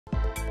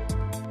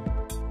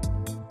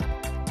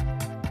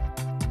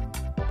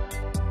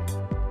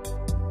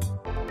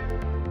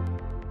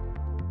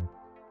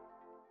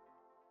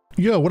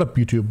Yo, what up,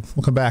 YouTube?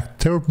 Welcome back.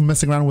 Today we're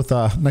messing around with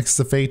Nexus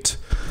of Fate.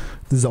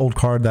 This is an old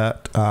card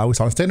that we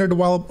saw in Standard a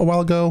while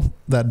ago,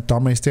 that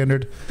dominates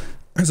Standard.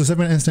 So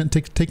 7-minute instant,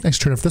 take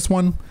next turn of this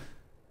one,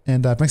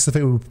 and Nexus of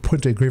Fate will put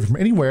into a graveyard from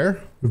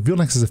anywhere, reveal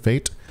Nexus of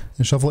Fate,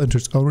 and shuffle into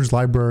its owner's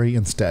library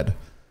instead.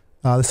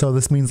 So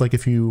this means like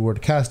if you were to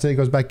cast it, it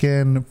goes back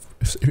in.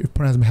 If your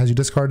opponent has you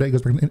discard it,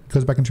 it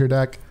goes back into your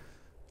deck.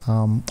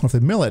 Or if they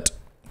mill it,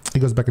 it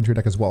goes back into your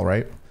deck as well,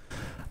 right?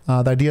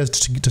 The idea is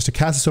just to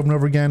cast this over and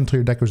over again until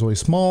your deck is really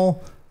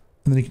small,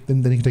 and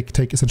then you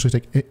can essentially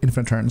take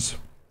infinite turns.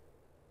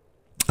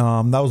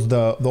 That was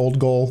the old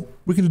goal.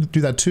 We can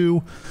do that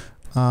too.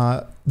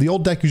 The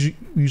old deck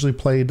usually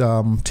played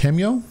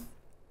Tamio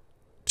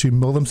to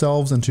mill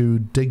themselves and to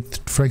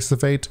dig for Nexus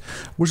of Fate.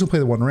 We're just gonna play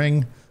the One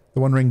Ring.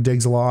 The One Ring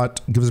digs a lot,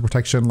 gives us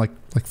protection like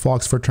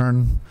Fogs for a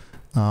turn,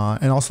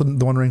 and also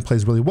the One Ring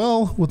plays really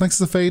well with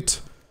Nexus of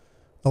Fate,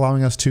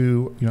 allowing us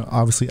to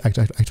obviously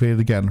activate it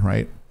again,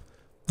 right?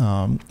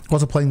 We're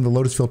also playing the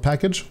Lotus Field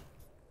package.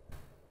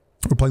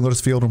 We're playing Lotus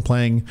Field and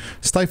playing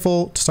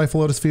Stifle to stifle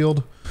Lotus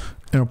Field,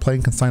 and we're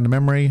playing Consign to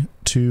Memory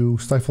to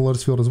stifle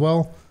Lotus Field as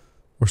well,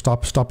 or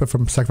stop it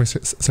from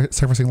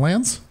sacrificing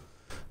lands.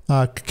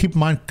 Keep in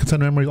mind, Consign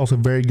to Memory is also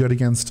very good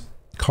against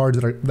cards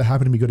that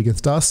happen to be good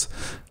against us,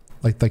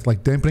 like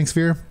Dampening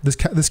Sphere.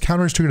 This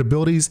counters triggered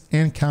abilities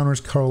and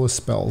counters colorless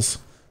spells,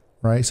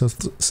 right? So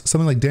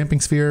something like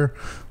Dampening Sphere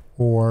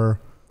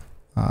or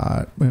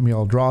maybe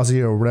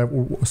Aintrazi or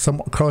whatever,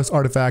 some colorless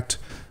artifact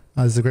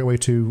is a great way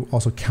to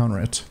also counter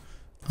it.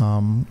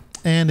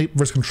 And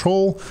versus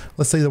control,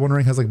 let's say the One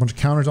Ring has like a bunch of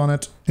counters on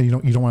it, and you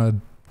don't want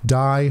to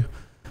die.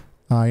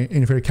 And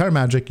if you're a counter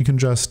magic, you can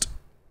just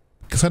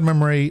Consign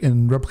Memory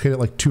and replicate it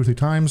like 2 or 3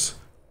 times,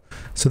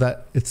 so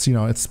that it's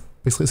it's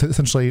basically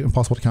essentially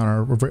impossible to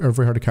counter or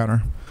very hard to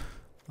counter.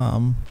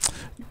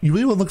 You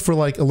really want to look for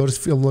like a Lotus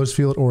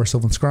Field or a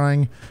Sylvan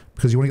Scrying,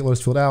 because you want to get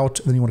Lotus Field out,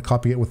 and then you want to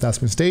copy it with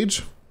Thespian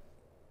Stage.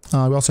 We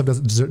also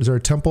have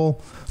Desert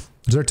Temple.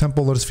 Desert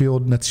Temple, Lotus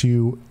Field nets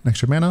you an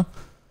extra mana,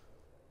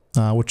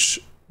 which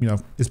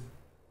is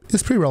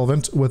pretty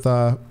relevant with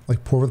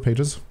like Pore with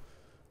pages.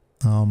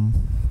 We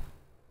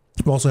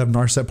also have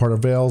Narset, part of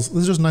Veils.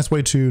 This is just a nice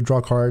way to draw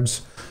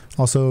cards.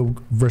 Also,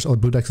 versus other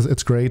blue decks,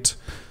 it's great.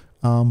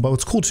 But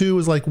what's cool too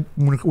is like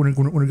when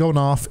you're going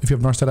off, if you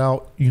have Narset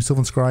out, you can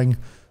Sylvan Scrying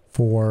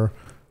for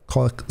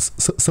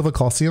Cephalid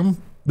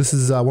Coliseum. This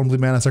is 1 blue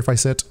mana,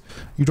 sacrifice it.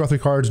 You draw 3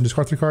 cards and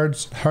discard 3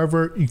 cards.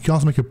 However, you can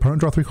also make your opponent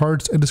draw 3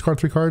 cards and discard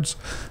 3 cards.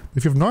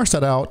 If you have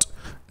Narset out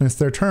and it's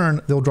their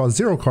turn, they'll draw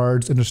 0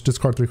 cards and just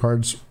discard 3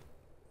 cards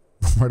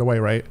right away,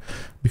 right?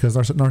 Because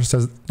Narset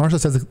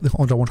says they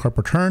only draw 1 card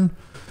per turn.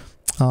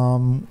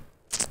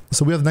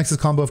 So we have the Nexus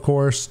combo, of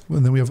course,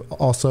 and then we have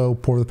also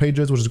Pore the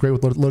Pages, which is great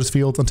with Lotus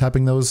Fields,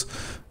 untapping those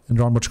and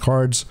drawing a bunch of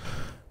cards.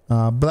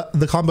 But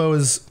the combo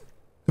is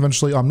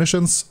eventually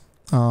Omniscience.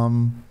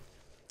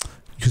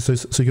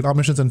 So you get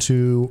Omniscience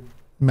into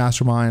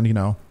Mastermind,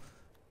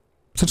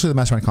 essentially the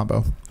Mastermind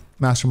combo.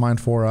 Mastermind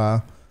for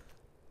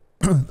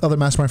other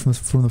Mastermind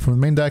from the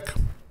main deck.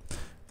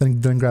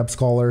 Then grab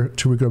Scholar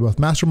to regrow both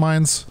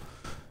Masterminds.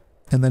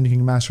 And then you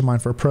can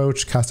Mastermind for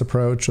Approach, cast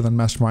Approach, and then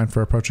Mastermind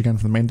for Approach again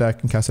from the main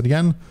deck and cast it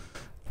again.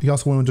 You can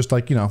also win with just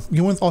like, you can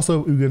win with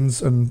also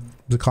Ugins and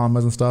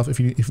Zacamas and stuff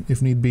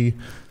if need be.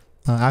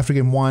 After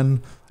game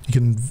 1, you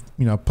can,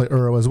 play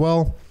Uro as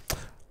well.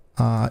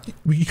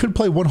 You could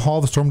play 1 Hall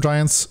of the Storm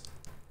Giants,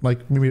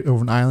 like maybe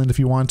over an island if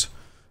you want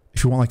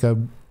like a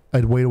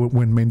way to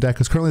win main deck,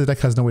 because currently the deck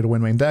has no way to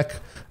win main deck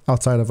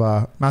outside of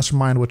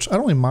Mastermind, which I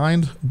don't really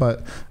mind,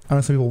 but I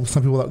know some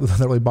people that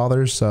really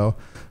bothers, so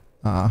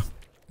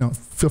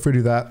feel free to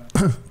do that.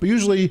 But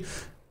usually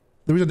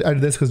the reason I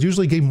did this, because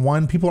usually game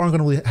 1 people aren't going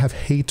to really have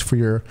hate for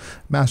your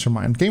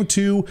Mastermind. Game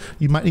 2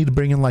 you might need to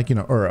bring in like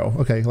Uro,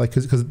 okay, like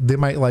because they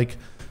might like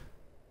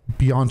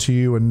be onto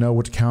you and know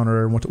what to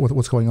counter and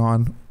what's going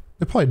on.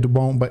 They probably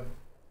won't, but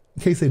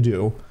in case they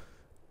do,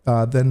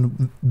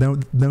 then we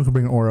can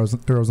bring in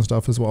Euros and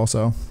stuff as well.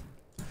 So,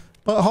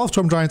 but Hall of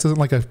Storm Giants isn't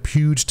like a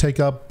huge take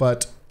up,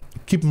 but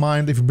keep in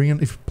mind if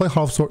you play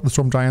Hall of the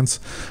Storm Giants,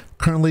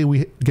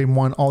 currently game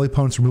 1 all the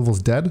opponent's removal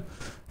is dead.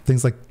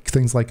 Things like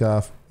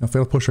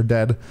Fatal Push are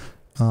dead,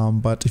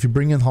 but if you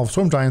bring in Hall of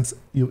Storm Giants,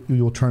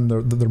 you'll turn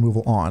the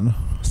removal on.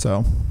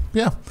 So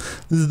yeah,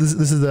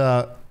 this is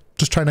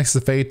just try Nexus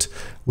of Fate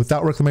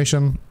without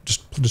Reclamation,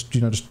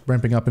 just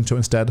ramping up into it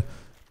instead,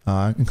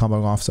 and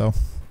comboing off. So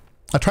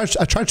I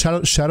tried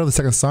Shadow the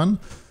Second Sun in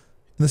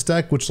this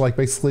deck, which like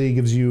basically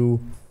gives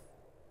you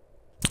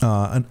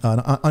an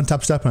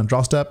untap step and a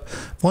draw step.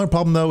 The only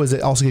problem though is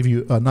it also gave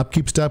you an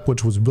upkeep step,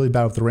 which was really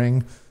bad with the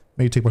ring.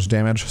 Made you take a bunch of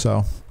damage.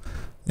 So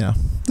yeah,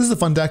 this is a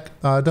fun deck.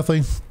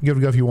 Definitely give it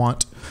a go if you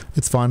want.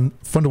 It's fun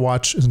to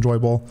watch. It's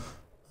enjoyable.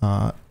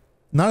 Not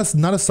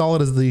as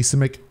solid as the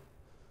Simic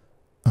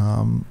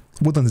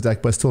Woodlands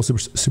deck, but still a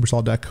super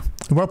solid deck.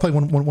 And we're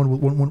playing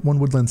one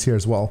Woodlands here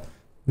as well.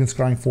 We can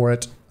scrying for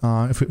it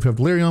if we have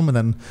Delirium, and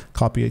then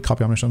copy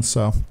Omniscience.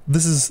 So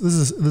this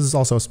is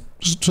also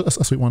just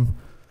a sweet one,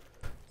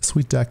 a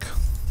sweet deck.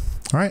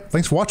 All right,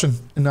 thanks for watching,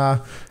 and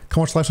Come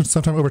watch live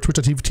sometime over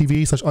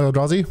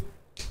twitch.tv/Aintrazi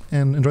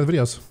and enjoy the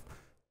videos.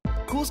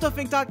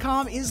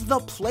 CoolStuffInc.com is the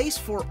place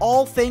for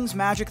all things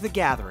Magic the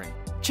Gathering.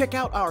 Check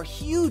out our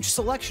huge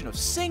selection of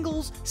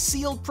singles,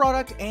 sealed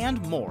product, and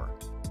more.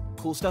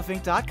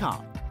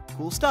 CoolStuffInc.com.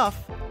 Cool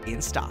stuff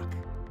in stock.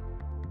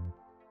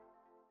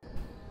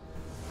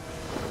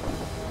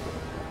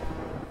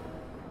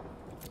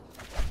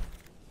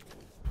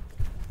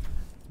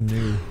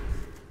 New.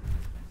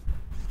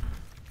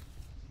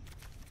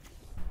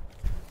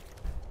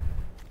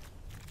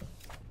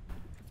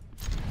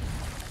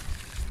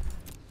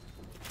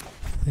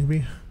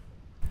 Maybe.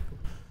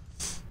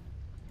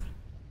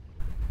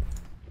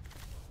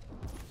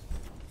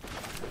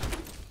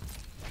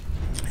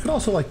 You could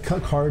also like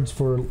cut cards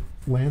for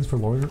lands for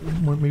lore,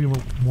 maybe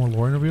more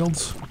lore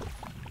reveals.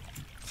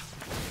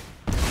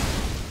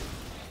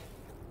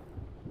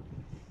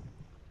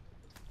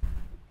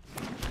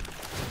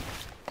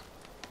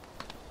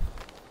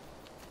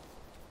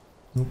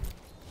 Nope.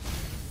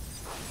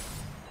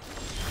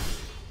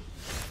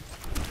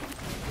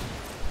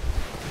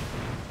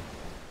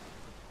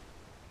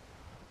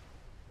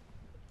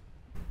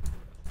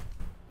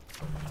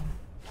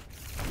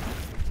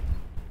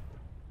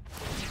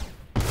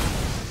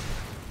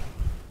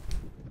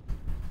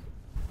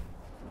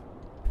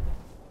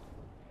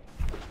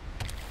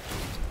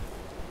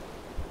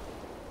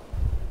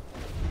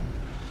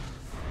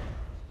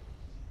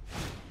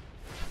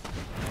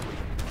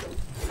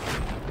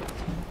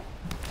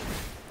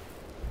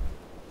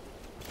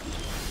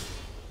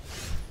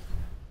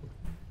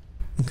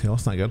 Okay,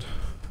 that's not good.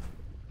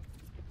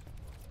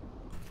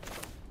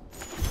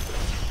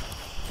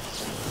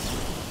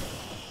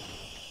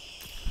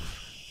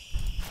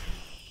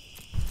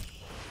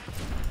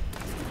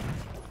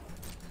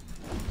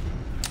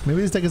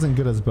 Maybe this deck isn't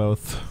good as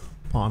both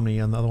Omni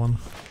and the other one.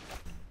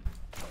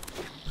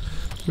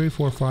 3,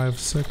 4, 5,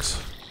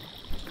 6.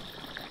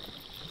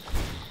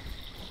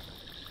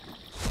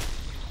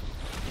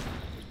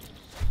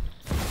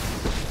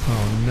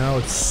 Oh no,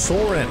 it's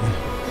Soaring!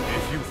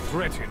 If you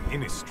threaten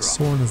Innistrad,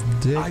 Soaring is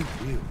dick. I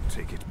will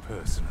take it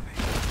personally.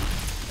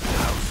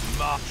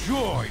 Now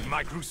join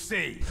my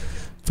crusade.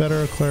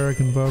 Fetter, Cleric,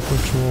 Invoke,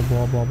 Ritual,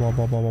 blah blah blah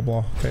blah blah blah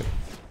blah. Okay.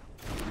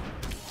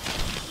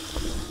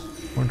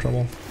 We're in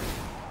trouble.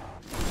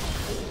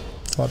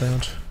 A lot of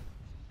damage.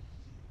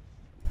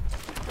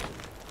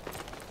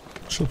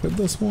 She'll play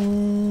this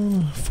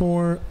one.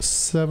 4,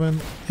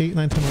 7, 8,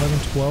 9, 10, 11,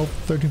 12,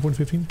 13, 14,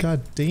 15.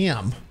 God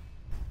damn.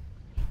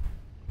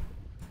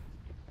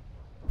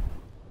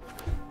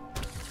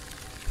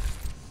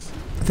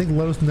 I think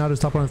Lotus now to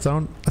stop on its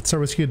own. That's so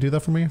risky to do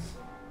that for me.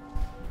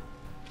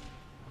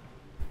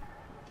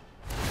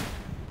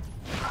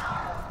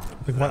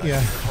 Like what?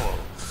 Yeah.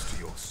 Calls to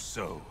your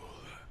soul.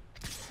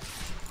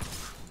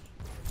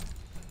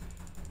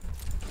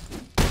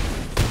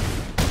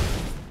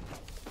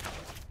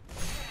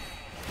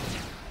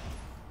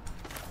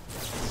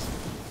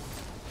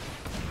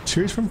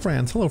 Cheers from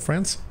France. Hello,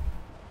 France.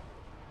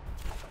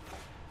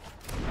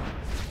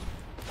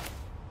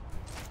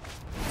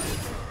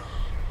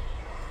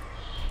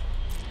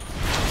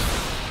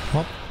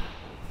 Well.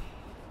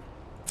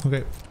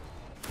 Okay.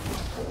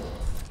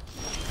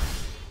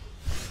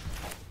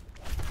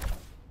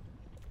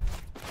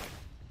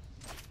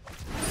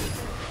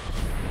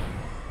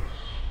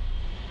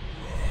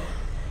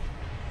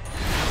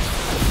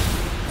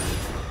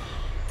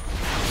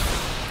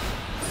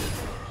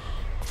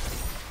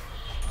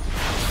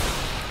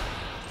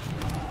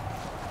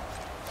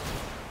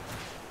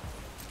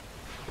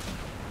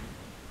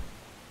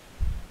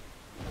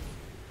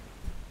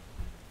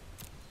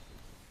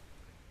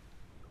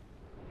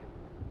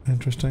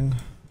 Interesting.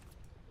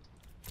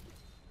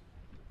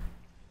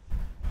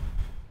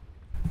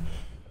 I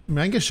mean,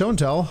 I can get show and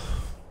tell.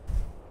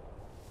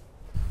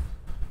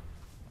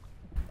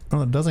 I don't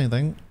know if it does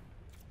anything.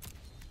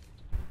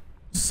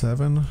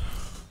 7.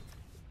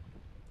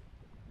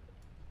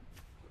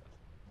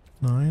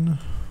 9.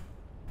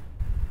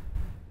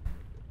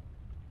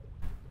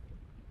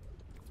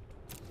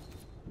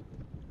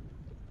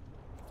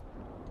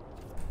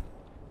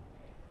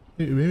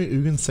 Maybe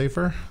Ugin's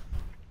safer.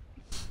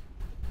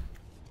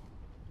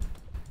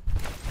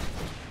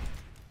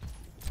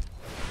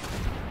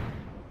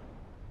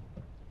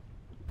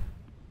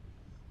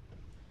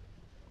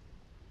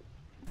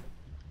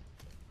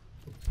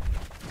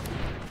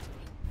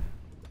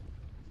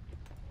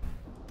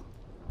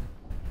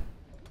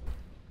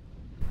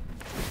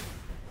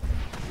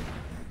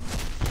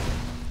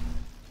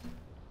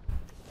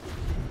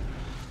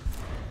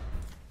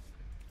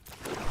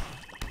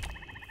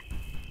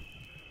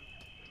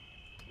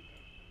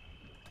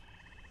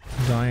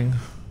 Dying.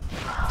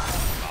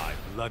 My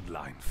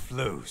bloodline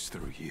flows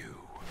through you.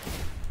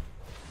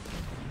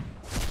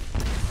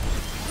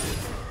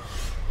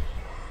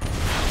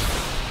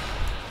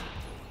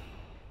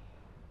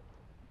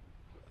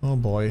 Oh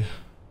boy.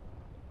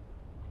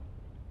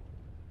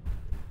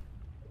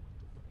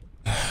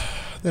 They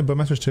have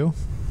Bowmasters too.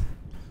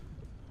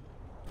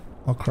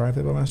 I'll cry if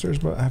they have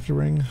Bowmasters, but I have to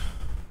ring.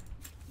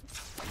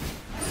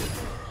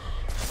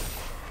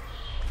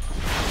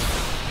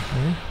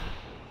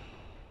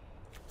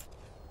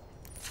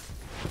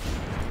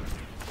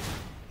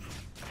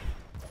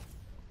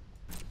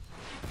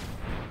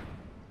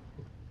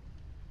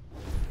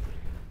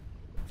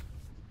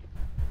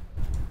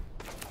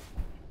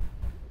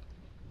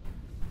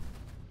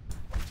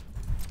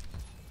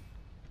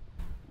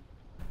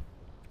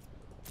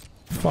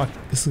 Fuck,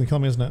 this is gonna kill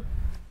me, isn't it?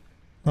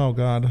 Oh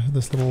god,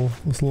 this little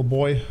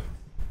boy.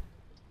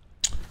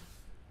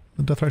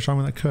 The death ray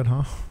shaman that could,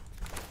 huh?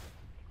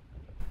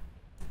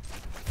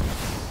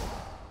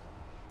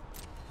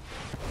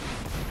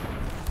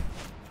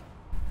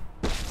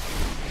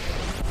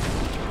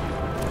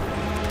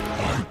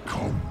 I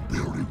come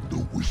bearing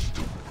the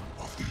wisdom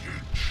of the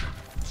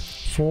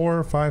ancients.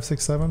 4, 5,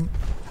 6, 7.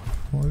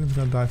 Well, he's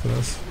gonna die for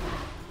this.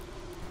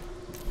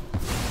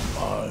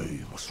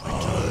 I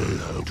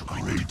have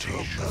greater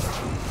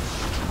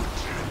matters to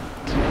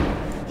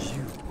attend.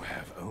 You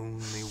have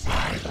only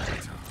one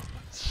item.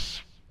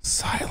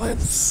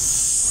 Silence.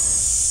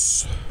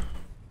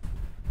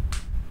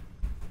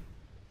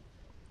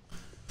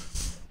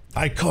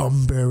 I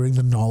come bearing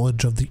the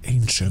knowledge of the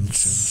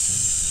ancients.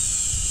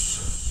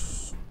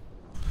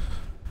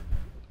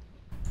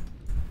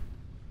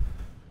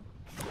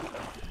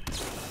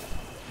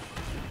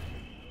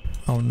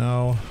 Oh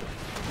no.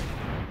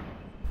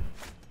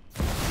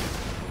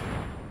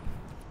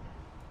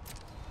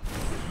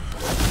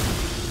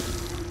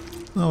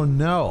 Oh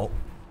no.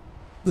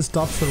 This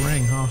stops the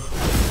ring, huh?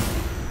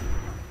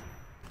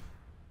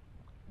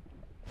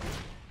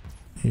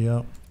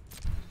 Yep.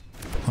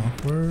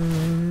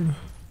 Awkward.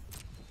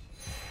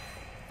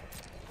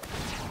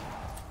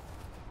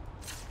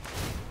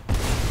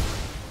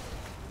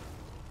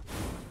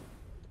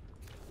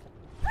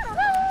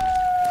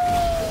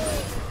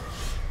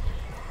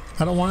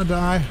 I don't want to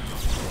die.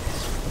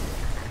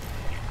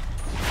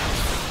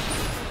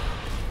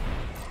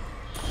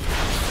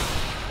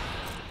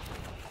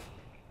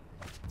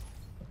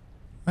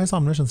 Nice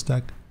Omniscience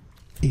deck,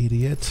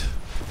 idiot.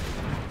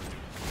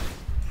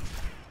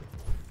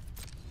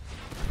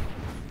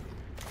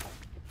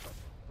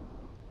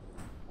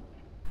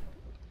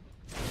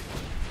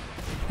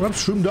 What up,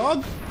 Shroom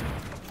Dog?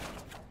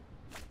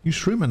 You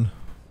shrooming.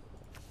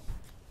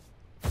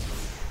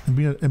 And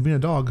being a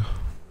dog.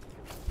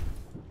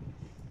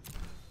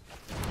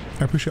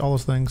 I appreciate all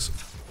those things.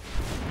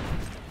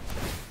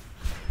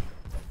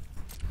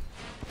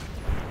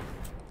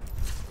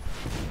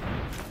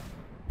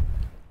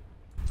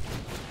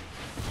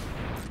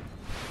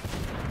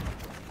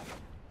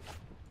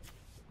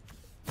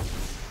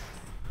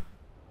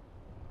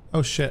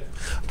 Oh shit.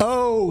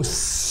 Oh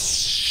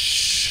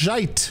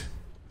shite.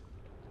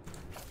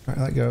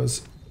 Alright, that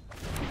goes.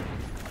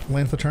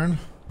 Land for the turn.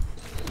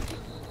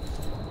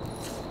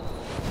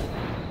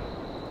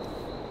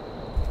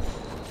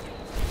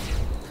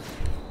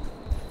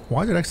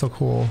 Why is your deck so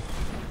cool?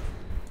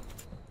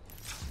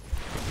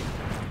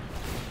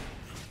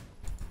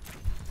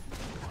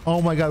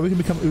 Oh my god, we can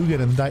become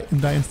Ugin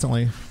and die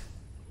instantly.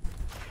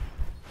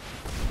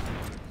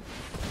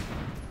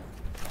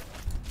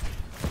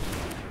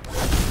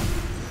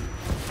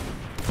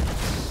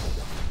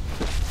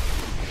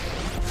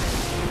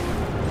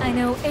 I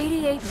know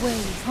 88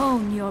 ways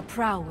hone your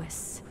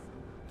prowess.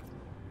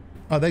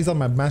 Oh, they exiled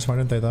my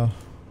Mastermind, didn't they, though?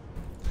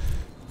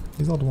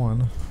 They exiled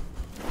one.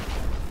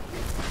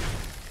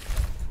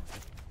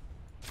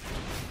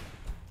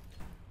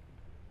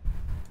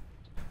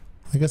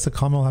 I guess the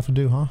Zacama will have to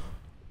do, huh?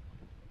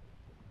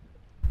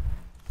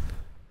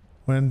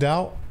 When in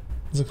doubt,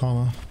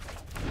 Zacama.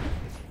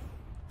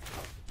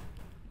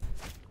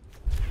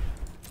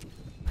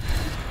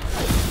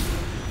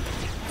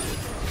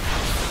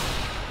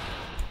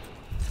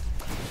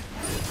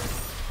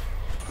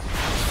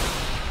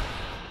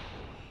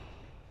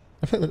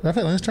 Did I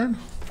play Land's turn?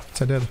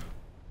 Yes, I did. I'm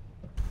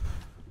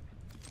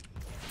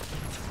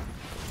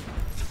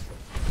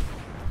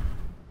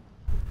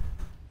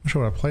not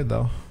sure what I played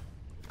though.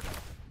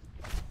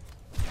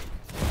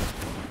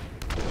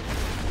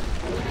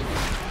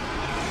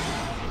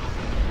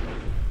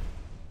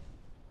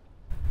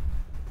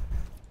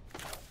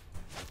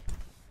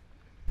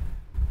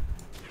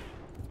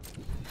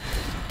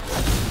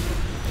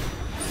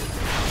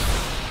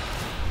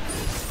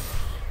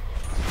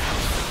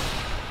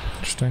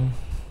 Interesting.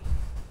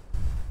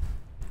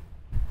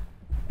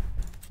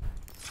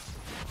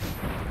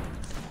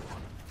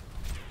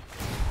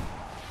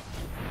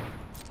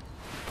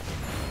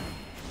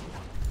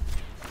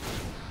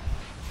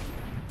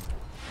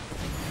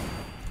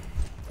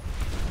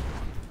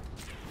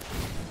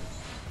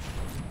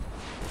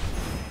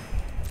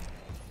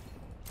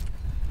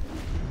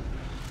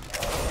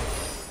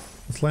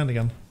 Land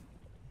again.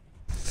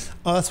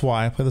 Oh, that's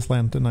why I played this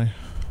land, didn't I?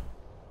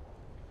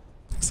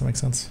 Does that make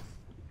sense?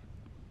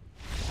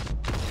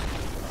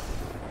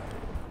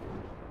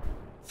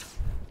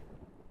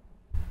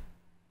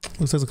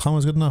 Looks like Zacama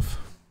is good enough.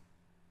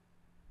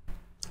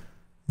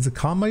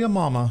 Zacama ya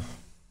mama.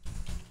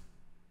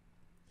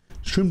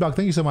 Shroom Dog,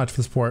 thank you so much for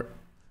the support.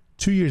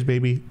 2 years,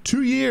 baby.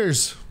 2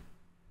 years!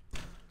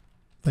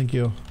 Thank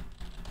you.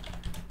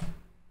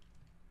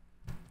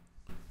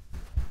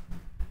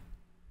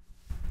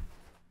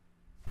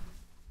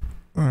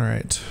 All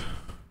right.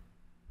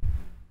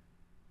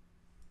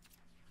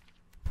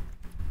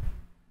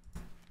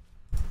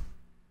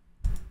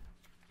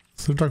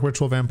 So Dark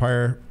Ritual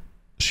Vampire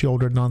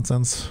Shielded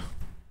nonsense.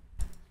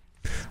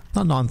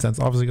 Not nonsense,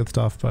 obviously good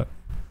stuff, but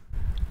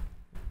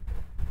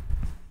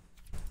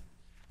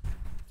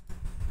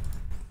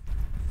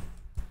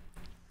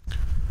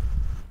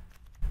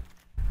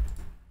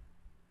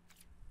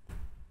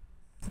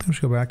Let's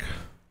go back.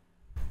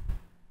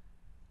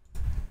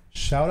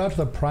 Shout out to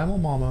the Primal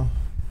Mama.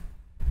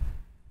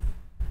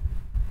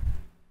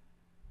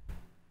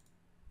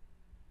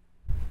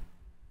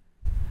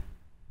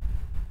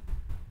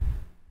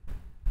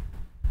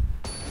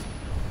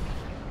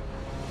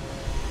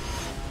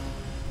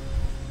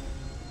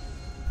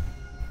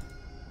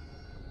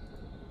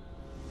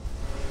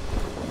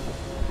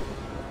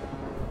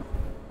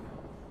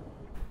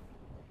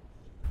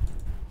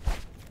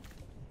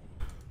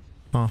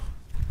 Huh.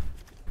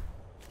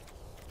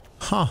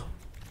 Huh.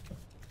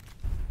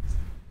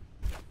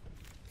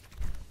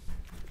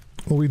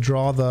 Will we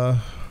draw the...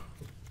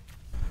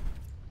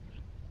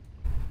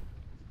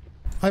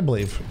 I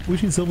believe. We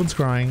need Sylvan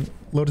Scrying,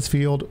 Lotus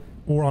Field,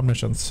 or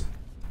Omniscience.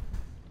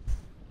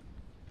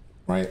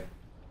 Right?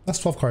 That's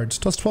 12 cards.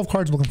 That's 12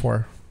 cards we're looking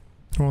for.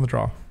 We're on the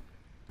draw.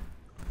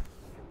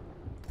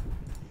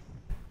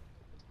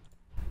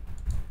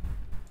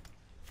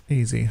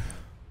 Easy.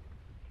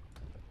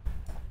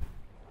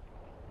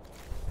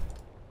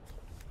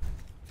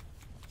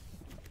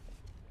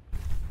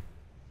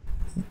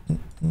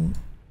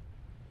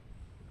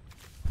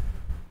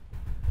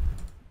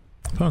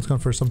 Opponent's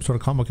going for some sort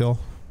of combo kill.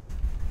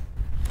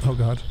 Oh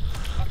god.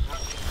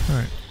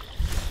 Alright.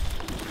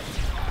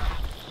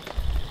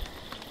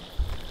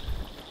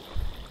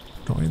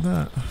 Don't need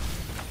that.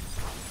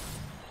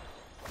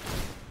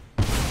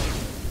 I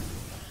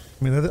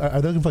mean,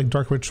 are they looking for like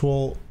Dark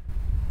Ritual?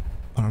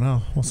 I don't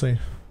know. We'll see.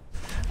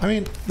 I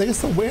mean, they can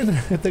still win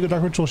if they go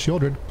Dark Ritual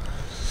Shielded.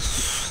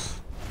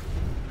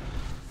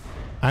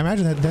 I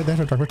imagine that they have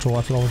a Dark Ritual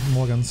after all the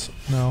Morgans.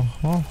 No.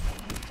 Well,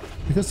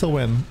 we could still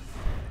win.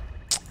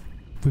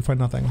 We find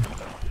nothing.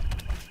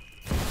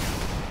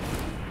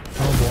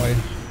 Oh boy.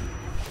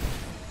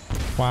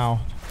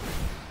 Wow.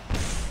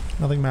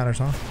 Nothing matters,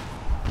 huh?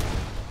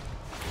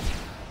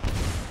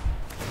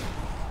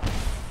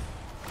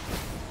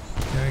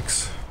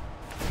 Yikes.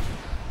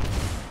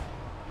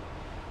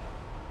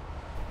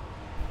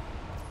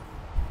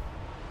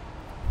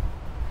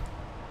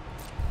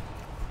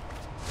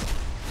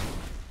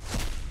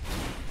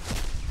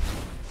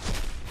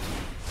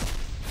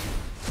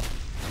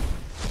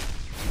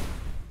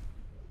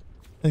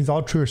 Things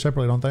all true or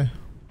separately, don't they? Yep.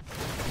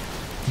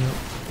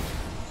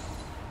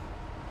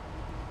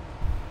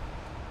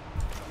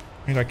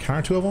 I mean, I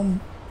counter two of them?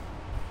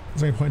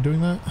 Is there any point in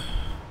doing that?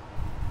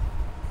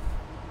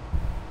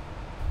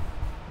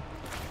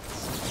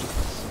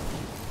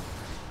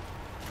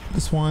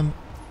 This one.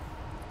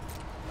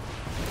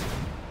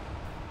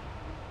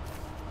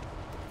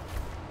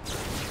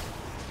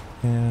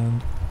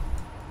 And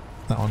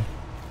that one.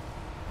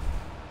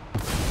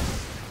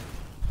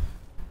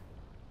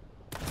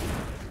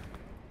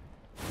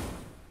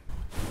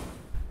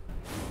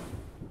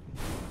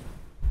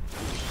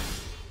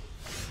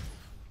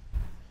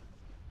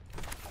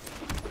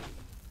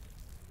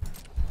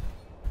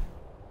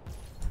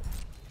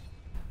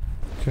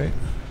 Okay.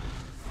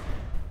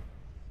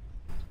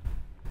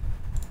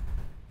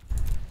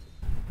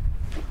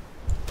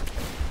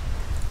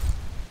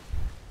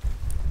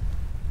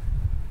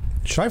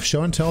 Should I have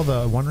show and tell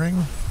the One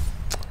Ring?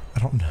 I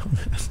don't know,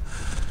 man.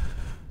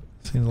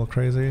 Seems a little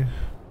crazy.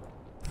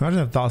 Imagine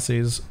if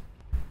Thoughtseize.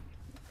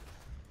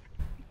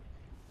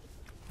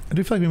 I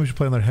do feel like maybe we should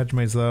play another Hedge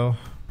Maze though.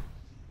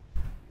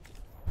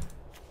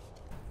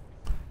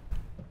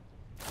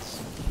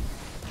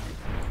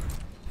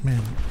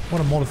 Man,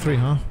 what a mold of 3,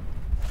 huh?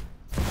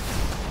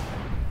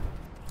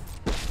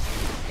 Picked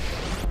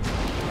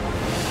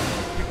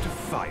a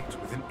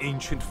fight with an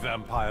ancient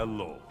vampire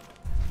lord.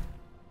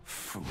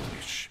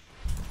 Foolish.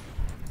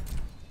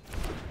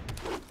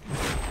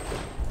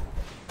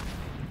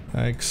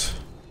 Thanks.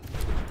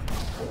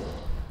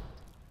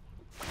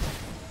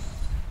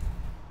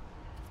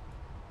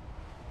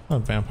 Not a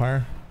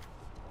vampire.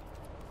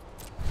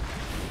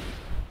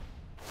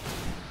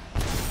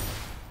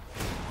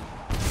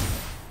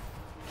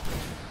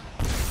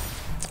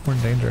 We're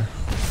in danger.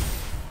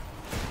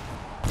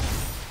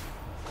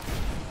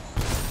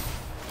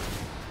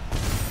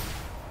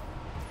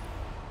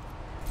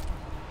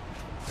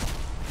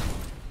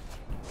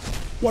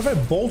 What if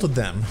I bolted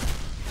them?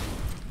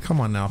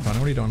 Come on now, Founder.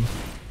 What are you doing?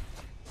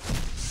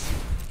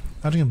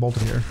 How'd you get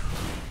bolted here?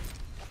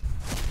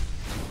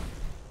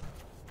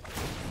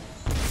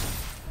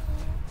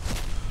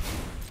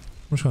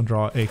 I'm just gonna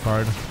draw a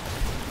card.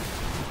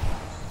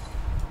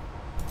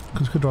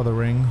 Could draw the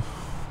ring.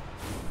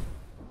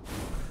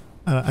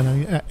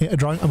 I'm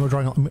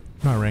drawing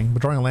not a ring,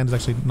 but drawing a land is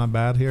actually not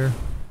bad here.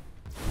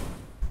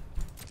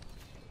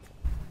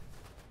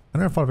 I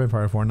never fought a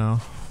vampire before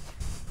now.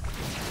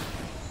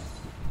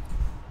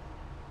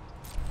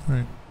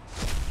 Alright.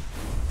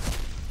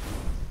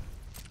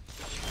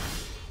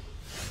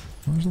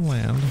 Where's the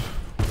land?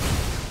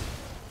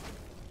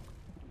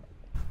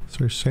 So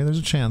you're saying there's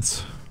a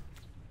chance.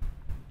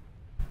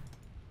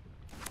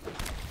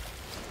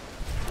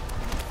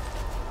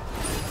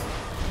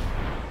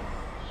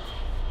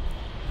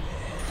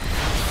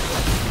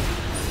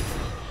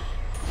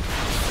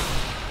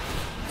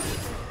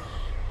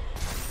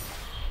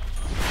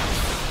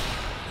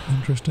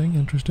 Interesting,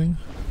 interesting.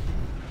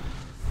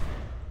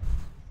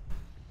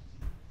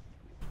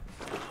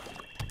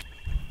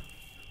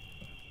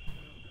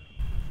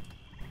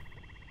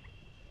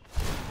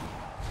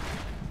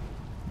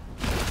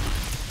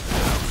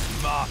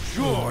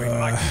 Joy in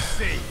my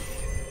crusade.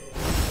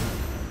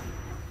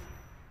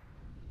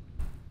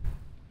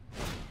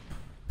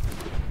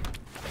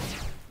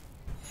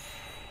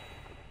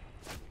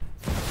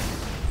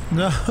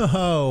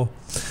 No,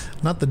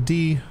 not the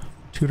D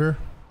tutor.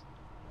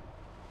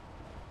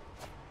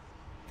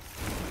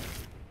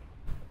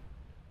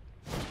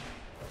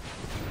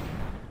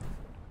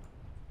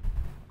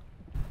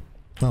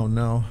 Oh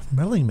no,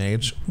 meddling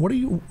mage. What are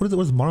you? What is it?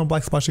 Was mono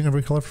black splashing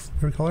every color?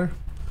 Every color?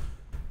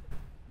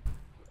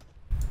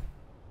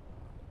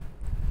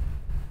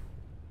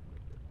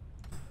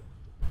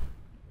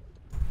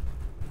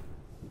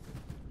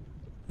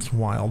 It's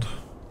wild.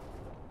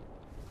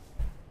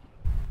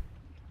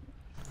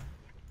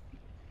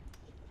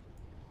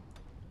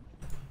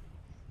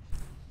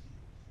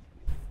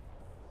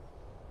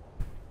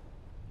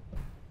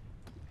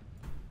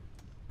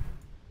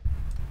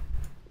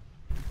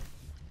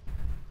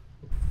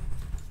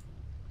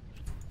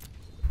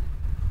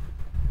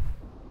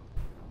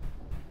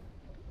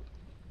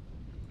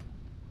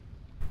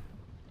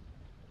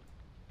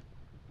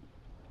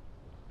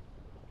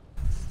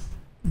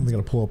 We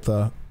gotta pull up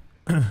the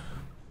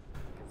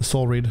the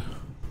soul read.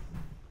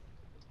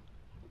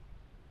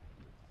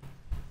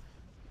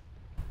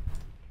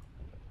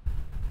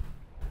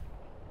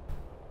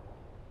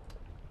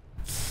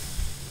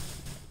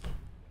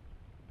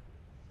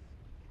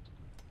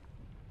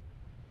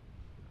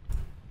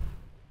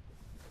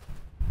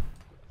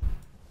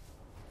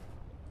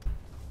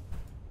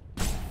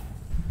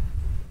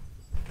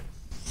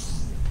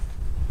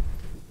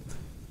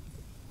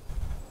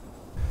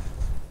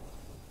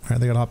 Alright,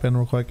 they gotta hop in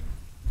real quick.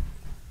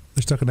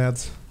 They're stuck in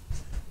ads.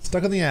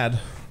 Stuck in the ad.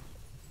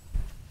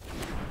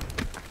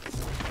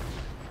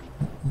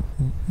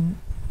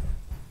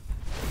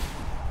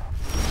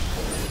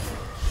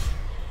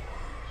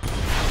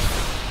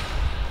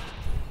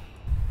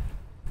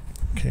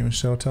 Okay,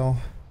 Michelle tell.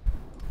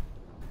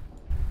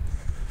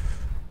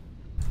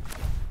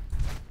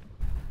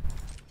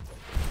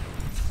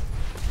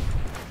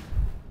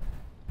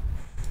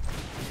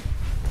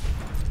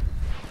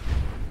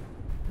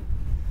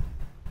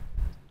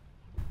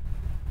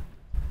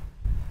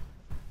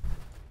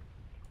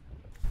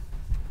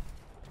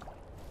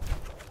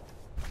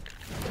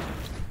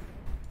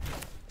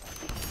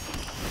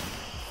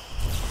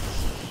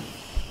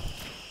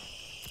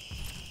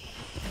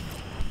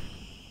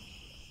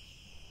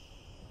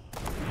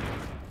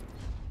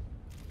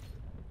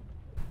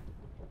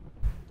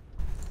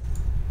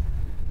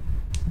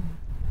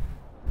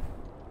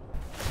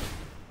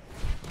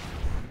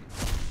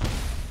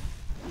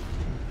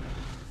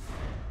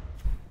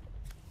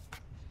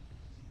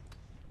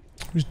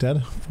 Who's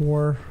dead?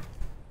 4.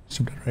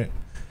 Super dead, right?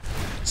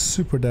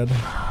 Super dead.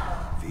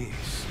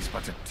 This is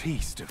but a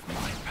taste of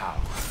my power.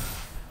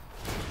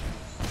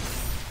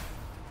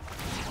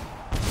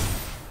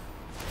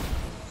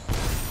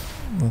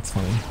 That's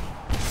funny.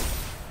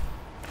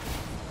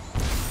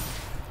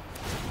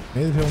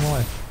 Maybe they feel my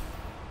life.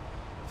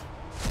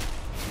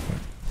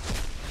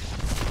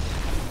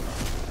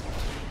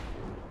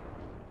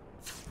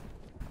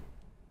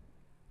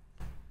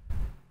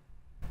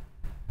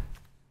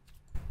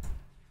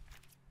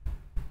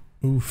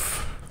 Oof.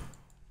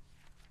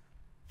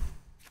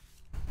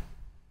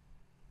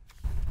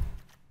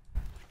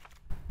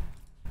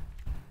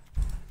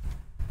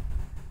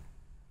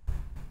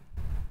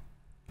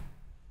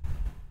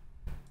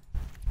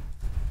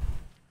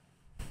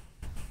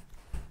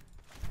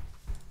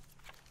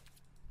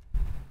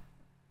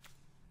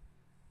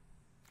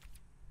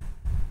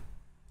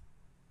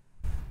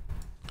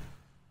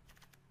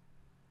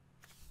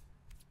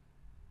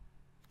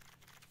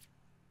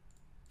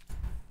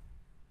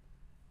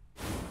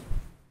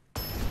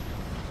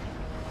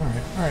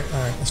 Alright,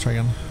 let's try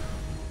again.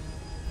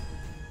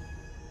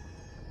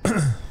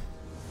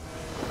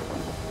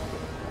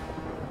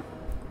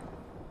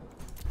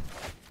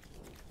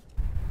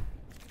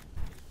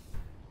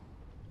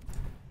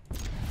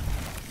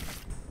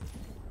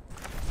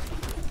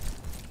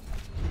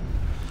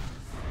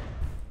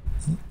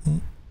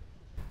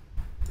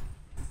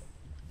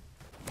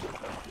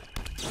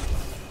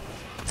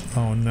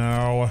 Oh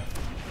no.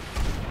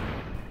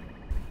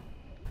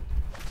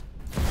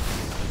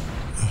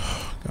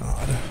 Oh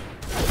god.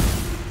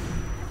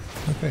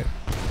 Okay.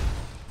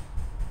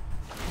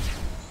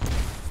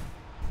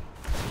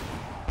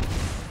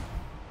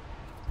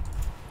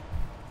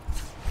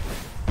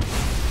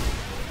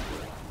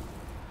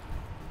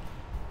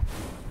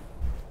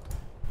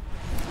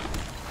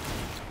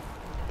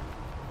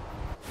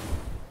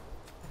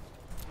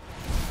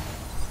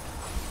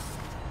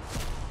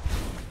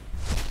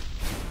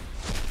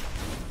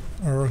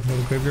 Or go to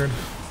the graveyard.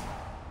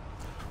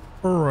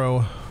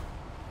 Burrow.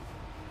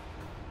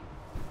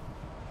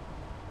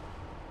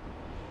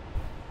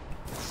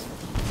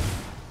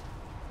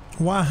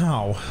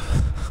 Wow.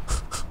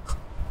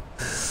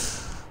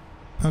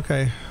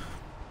 Okay.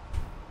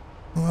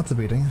 Well, that's a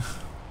beating.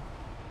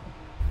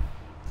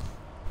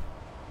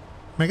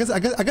 I guess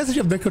if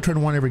you have Nico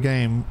turn 1 every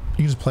game, you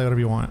can just play whatever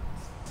you want.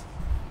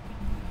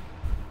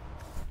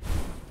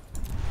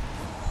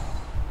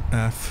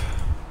 F.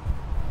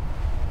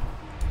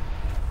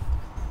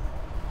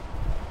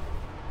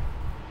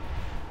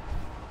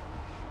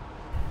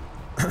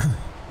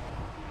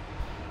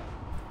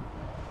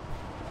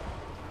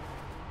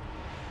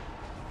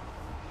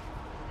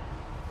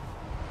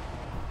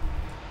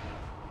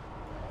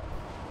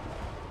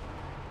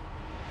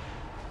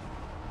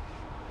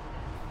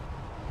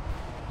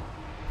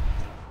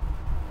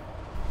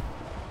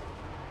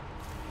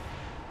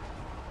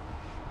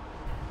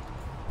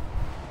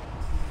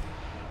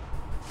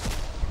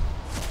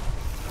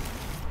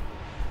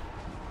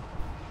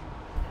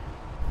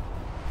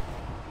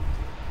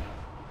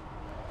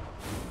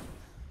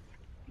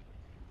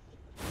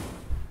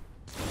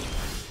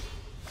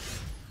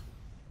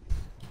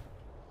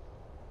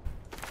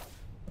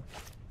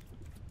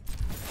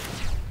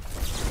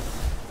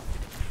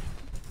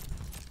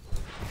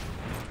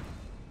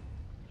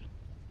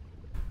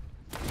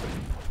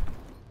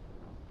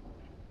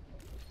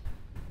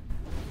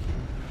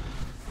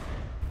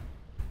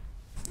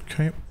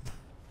 Okay.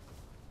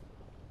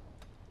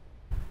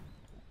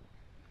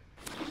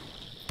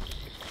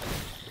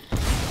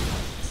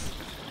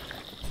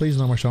 Please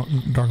no more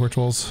dark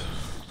rituals.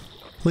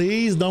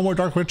 Please no more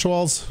dark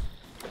rituals.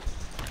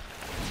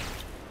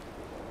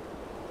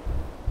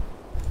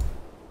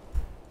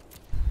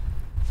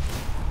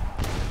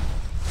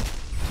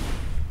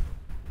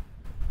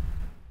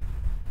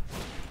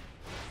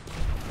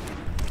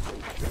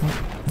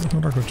 No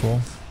dark ritual.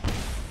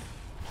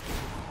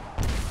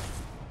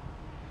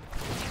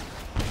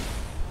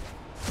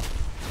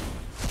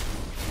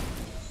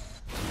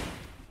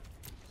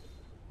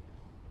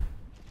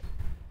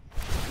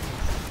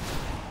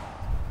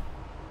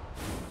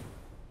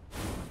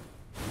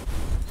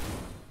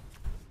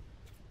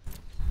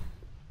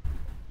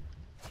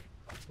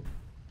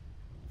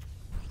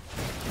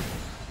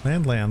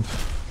 Land.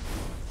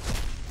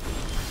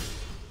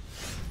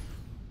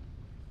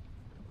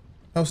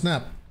 Oh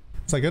snap.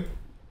 Is that good?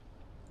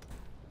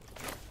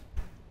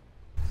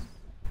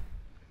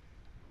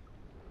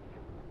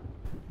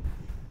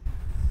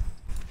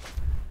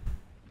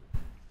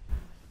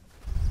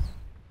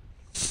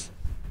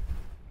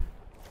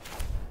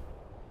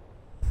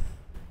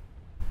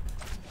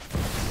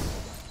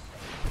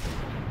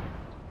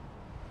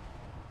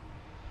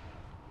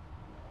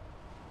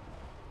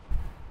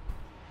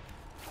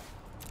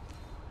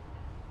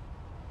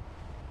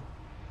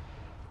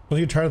 Was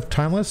you tired of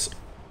Timeless?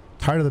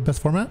 Tired of the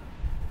best format?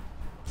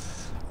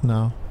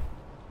 No.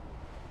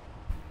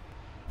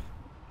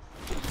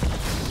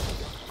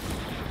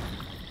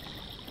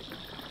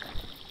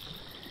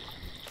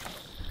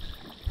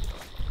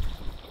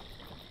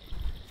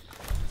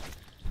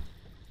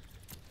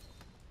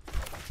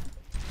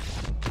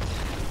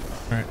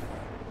 Alright.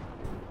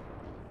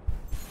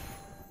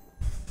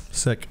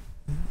 Sick.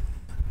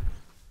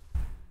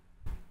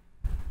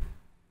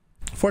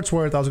 For its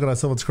worth, I was gonna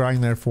Sylvan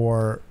Scrying there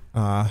for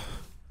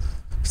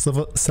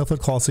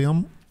Cephalid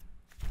Coliseum.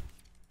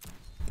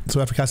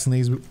 So after casting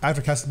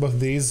both of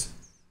these,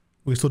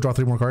 we still draw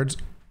 3 more cards.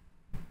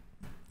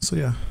 So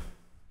yeah.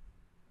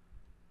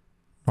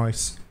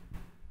 Nice.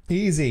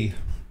 Easy.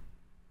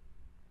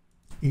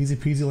 Easy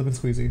peasy lemon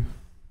squeezy.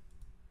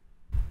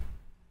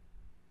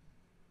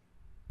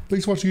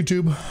 Thanks for watching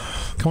YouTube.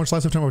 Come watch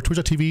live September on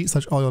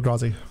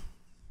twitch.tv/Aintrazi.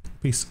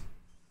 Peace.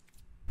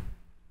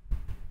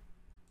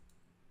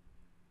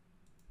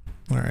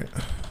 Alright.